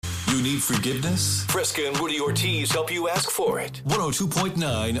You need forgiveness? Fresca and Rudy Ortiz help you ask for it.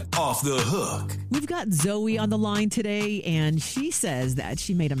 102.9 Off the Hook. We've got Zoe on the line today, and she says that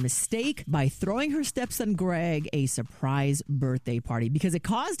she made a mistake by throwing her stepson Greg a surprise birthday party because it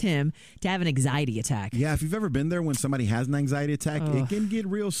caused him to have an anxiety attack. Yeah, if you've ever been there when somebody has an anxiety attack, it can get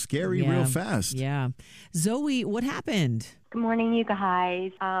real scary real fast. Yeah. Zoe, what happened? Good morning, you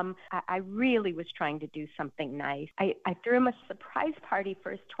guys. I really was trying to do something nice. I threw him a surprise party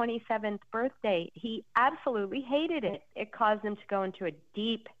for his 27th birthday. He absolutely hated it. It caused him to go into a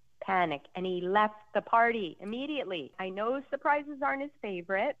deep panic, and he left the party immediately. I know surprises aren't his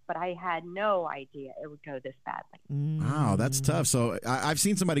favorite, but I had no idea it would go this badly. Wow, that's tough. So I've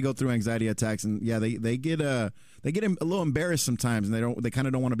seen somebody go through anxiety attacks, and they get a little embarrassed sometimes, and they kind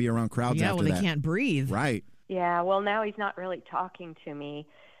of don't want to be around crowds after that. Yeah, well, they can't breathe. Right. Yeah, well, now he's not really talking to me,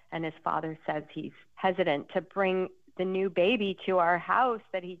 and his father says he's hesitant to bring the new baby to our house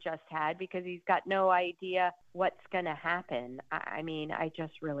that he just had because he's got no idea what's going to happen. I mean, I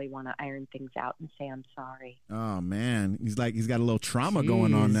just really want to iron things out and say I'm sorry. Oh, man. He's got a little trauma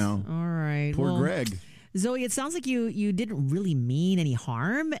going on now. All right. Poor Greg. Zoe, it sounds like you didn't really mean any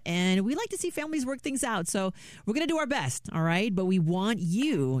harm, and we like to see families work things out. So we're going to do our best, all right? But we want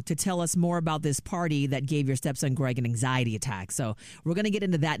you to tell us more about this party that gave your stepson Greg an anxiety attack. So we're going to get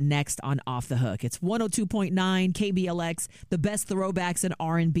into that next on Off the Hook. It's 102.9 KBLX, the best throwbacks in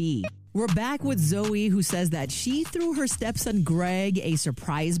R&B. We're back with Zoe, who says that she threw her stepson Greg a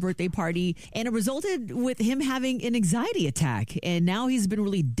surprise birthday party, and it resulted with him having an anxiety attack. And now he's been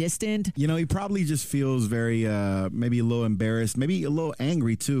really distant. You know, he probably just feels very, maybe a little embarrassed, maybe a little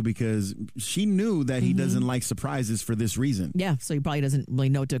angry too, because she knew that he doesn't like surprises for this reason. Yeah, so he probably doesn't really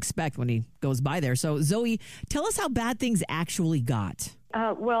know what to expect when he goes by there. So, Zoe, tell us how bad things actually got.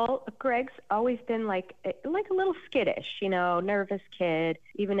 Well, Greg's always been like a little skittish, nervous kid.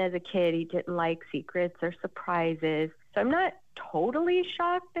 Even as a kid, he didn't like secrets or surprises. So I'm not totally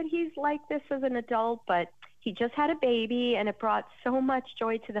shocked that he's like this as an adult, but he just had a baby and it brought so much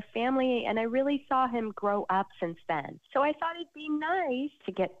joy to the family, and I really saw him grow up since then. So I thought it'd be nice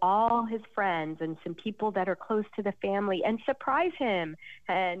to get all his friends and some people that are close to the family and surprise him.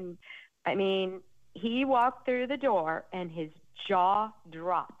 And I mean, he walked through the door and his jaw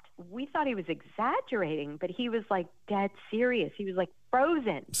dropped. We thought he was exaggerating, but he was like dead serious. He was like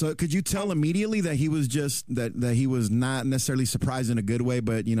frozen. So could you tell immediately that he was just that he was not necessarily surprised in a good way,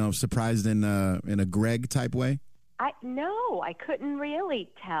 but surprised in a Greg type way? No, I couldn't really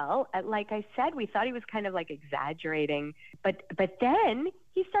tell. Like I said, we thought he was kind of like exaggerating, but then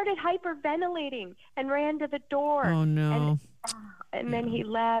he started hyperventilating and ran to the door. Oh no. And then he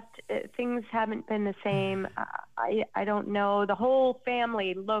left. Things haven't been the same. I don't know. The whole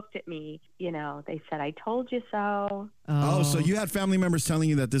family looked at me. They said, "I told you so." Oh, so you had family members telling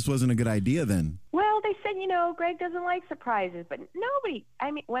you that this wasn't a good idea then? Well, they said, Greg doesn't like surprises, but nobody.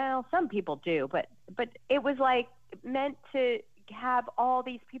 Some people do, but it was like meant to have all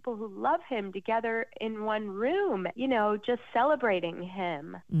these people who love him together in one room, just celebrating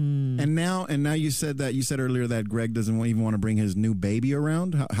him. And now you said earlier that Greg doesn't even want to bring his new baby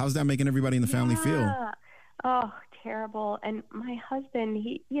around. How's that making everybody in the family feel? Oh, terrible. And my husband,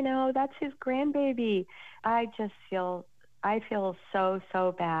 he, that's his grandbaby. I feel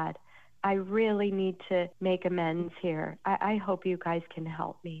so bad. I really need to make amends here. I hope you guys can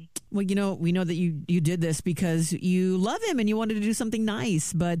help me. Well, we know that you did this because you love him and you wanted to do something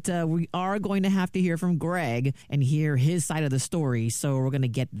nice, but we are going to have to hear from Greg and hear his side of the story. So we're going to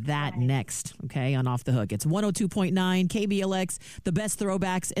get that next, okay, on Off the Hook. It's 102.9 KBLX, the best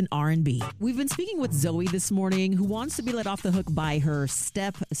throwbacks in R&B. We've been speaking with Zoe this morning, who wants to be let off the hook by her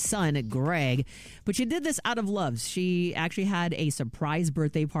stepson, Greg, but she did this out of love. She actually had a surprise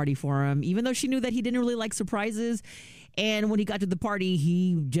birthday party for him, even though she knew that he didn't really like surprises. And when he got to the party,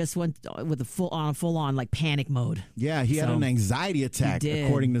 he just went with a full on like panic mode. Yeah, he had an anxiety attack,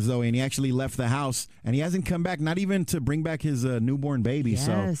 according to Zoe, and he actually left the house, and he hasn't come back, not even to bring back his newborn baby.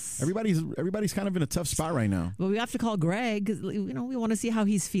 Yes. So everybody's kind of in a tough spot right now. Well, we have to call Greg because we want to see how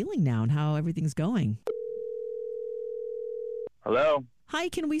he's feeling now and how everything's going. Hello. Hi,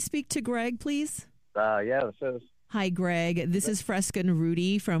 can we speak to Greg, please? Yeah, this is. Hi, Greg. This is Fresca and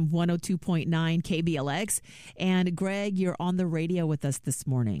Rudy from 102.9 KBLX. And Greg, you're on the radio with us this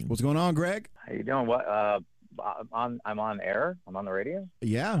morning. What's going on, Greg? How you doing? I'm on air. I'm on the radio.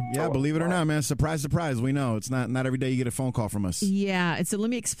 Yeah. Believe it or not, man. Surprise, surprise. We know it's not every day you get a phone call from us. Yeah. And so let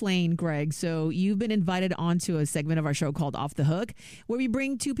me explain, Greg. So you've been invited onto a segment of our show called Off the Hook, where we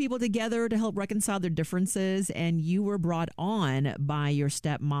bring two people together to help reconcile their differences. And you were brought on by your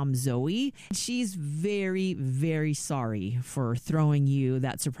stepmom, Zoe. She's very, very sorry for throwing you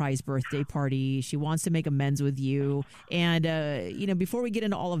that surprise birthday party. She wants to make amends with you. And, before we get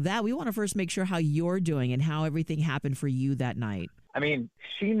into all of that, we want to first make sure how you're doing and how everything happened for you that night. I mean,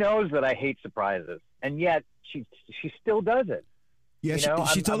 she knows that I hate surprises, and yet she still does it. Yeah,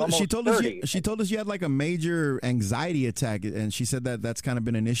 she told us you had like a major anxiety attack, and she said that's kind of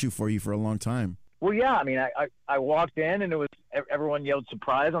been an issue for you for a long time. Well, yeah. I mean, I walked in and it was everyone yelled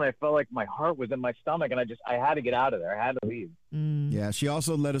surprise, and I felt like my heart was in my stomach, and I had to get out of there. I had to leave. Yeah, she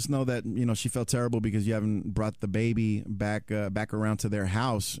also let us know that she felt terrible because you haven't brought the baby back around to their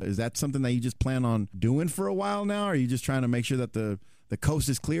house. Is that something that you just plan on doing for a while now? Or are you just trying to make sure that the coast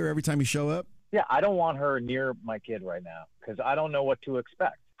is clear every time you show up? Yeah, I don't want her near my kid right now because I don't know what to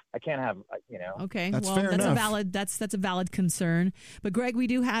expect. I can't have, Okay, that's well, fair enough. That's a valid concern. But Greg, we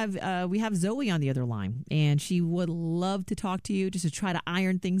do have we have Zoe on the other line, and she would love to talk to you just to try to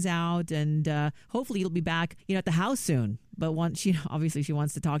iron things out, and hopefully you'll be back, at the house soon. But she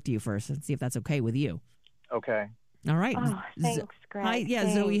wants to talk to you first and see if that's okay with you. Okay. All right. Oh, thanks, Greg. Hi, yeah,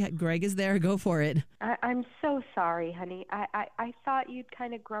 thanks. Zoe. Greg is there. Go for it. I'm so sorry, honey. I thought you'd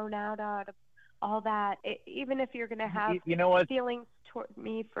kind of grown out of all that. Even if you're going to have feelings toward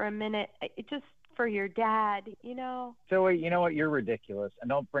me for a minute, just for your dad, Zoe, you know what? You're ridiculous. And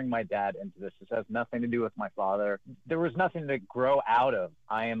don't bring my dad into this. This has nothing to do with my father. There was nothing to grow out of.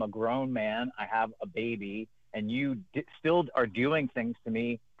 I am a grown man. I have a baby. And you still are doing things to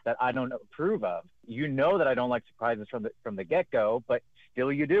me that I don't approve of. You know that I don't like surprises from the get-go, but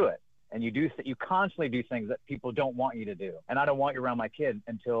still you do it. And you constantly do things that people don't want you to do. And I don't want you around my kid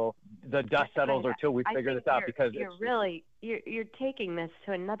until the dust settles or till we figure this out, because you're taking this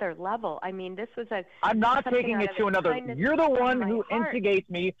to another level. I mean, this was I'm not taking it to another. You're the one who instigates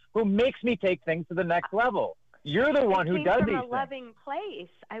me, who makes me take things to the next level. You're the one who does these things. From a loving place.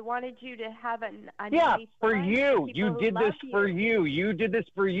 I wanted you to have a nice for you. You did this for you. You did this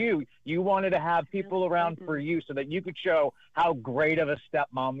for you. You wanted to have people around for you so that you could show how great of a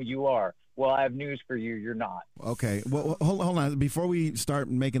stepmom you are. Well, I have news for you. You're not. Okay. Well, hold on. Before we start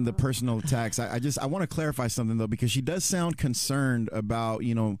making the personal attacks, I want to clarify something, though, because she does sound concerned about,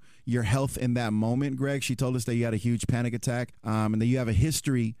 your health in that moment, Greg. She told us that you had a huge panic attack and that you have a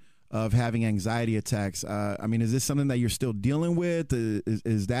history of having anxiety attacks. Is this something that you're still dealing with?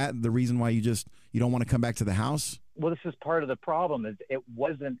 Is that the reason why you don't want to come back to the house? Well, this is part of the problem. Is it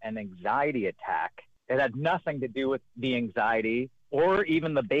wasn't an anxiety attack. It had nothing to do with the anxiety or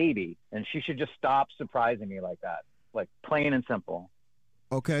even the baby. And she should just stop surprising me like that, like plain and simple.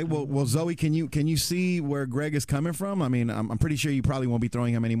 Okay. Well, Zoe, can you see where Greg is coming from? I mean, I'm pretty sure you probably won't be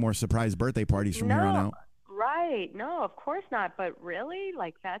throwing him any more surprise birthday parties from here on out. Right. No, of course not. But really,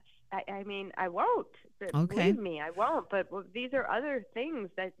 I won't. Okay. Believe me, I won't. But these are other things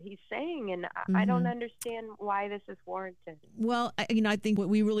that he's saying, and I don't understand why this is warranted. Well, I think what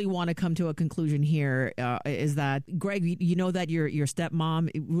we really want to come to a conclusion here is that, Greg, you know that your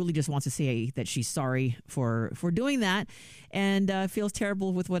stepmom really just wants to say that she's sorry for doing that and feels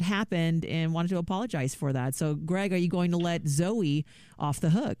terrible with what happened and wanted to apologize for that. So, Greg, are you going to let Zoe off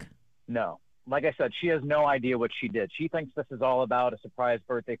the hook? No. Like I said, she has no idea what she did. She thinks this is all about a surprise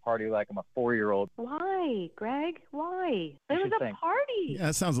birthday party like I'm a 4-year-old. Why, Greg? Why? It was a party. Yeah,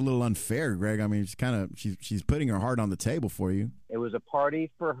 that sounds a little unfair, Greg. I mean, she's putting her heart on the table for you. It was a party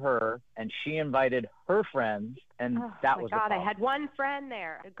for her, and she invited her friends, and that was the problem. I had one friend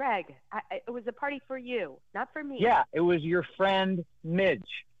there. Greg, it was a party for you, not for me. Yeah, it was your friend, Midge.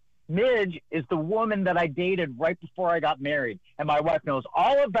 Midge is the woman that I dated right before I got married. And my wife knows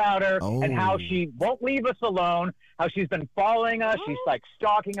all about her and how she won't leave us alone, how she's been following us. She's like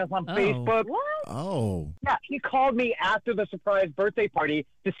stalking us on Facebook. What? Oh. Yeah, he called me after the surprise birthday party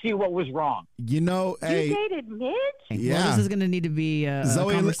to see what was wrong. You dated Midge? Yeah. Well, this is going to need to be a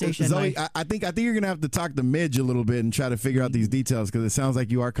conversation. Zoe, I think you're going to have to talk to Midge a little bit and try to figure out these details, because it sounds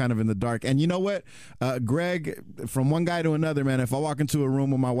like you are kind of in the dark. And you know what, Greg, from one guy to another, man, if I walk into a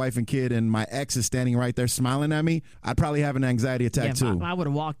room with my wife and kid and my ex is standing right there smiling at me, I'd probably have an anxiety attack too. I would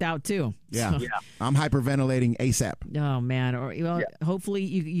have walked out too. Yeah. So. I'm hyperventilating ASAP. Oh man. Hopefully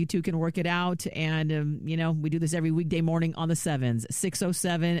you two can work it out. And we do this every weekday morning on the 7s,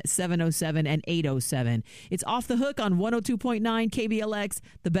 6:07, 7:07, and 8:07. It's Off the Hook on 102.9 KBLX,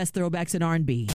 the best throwbacks in R&B.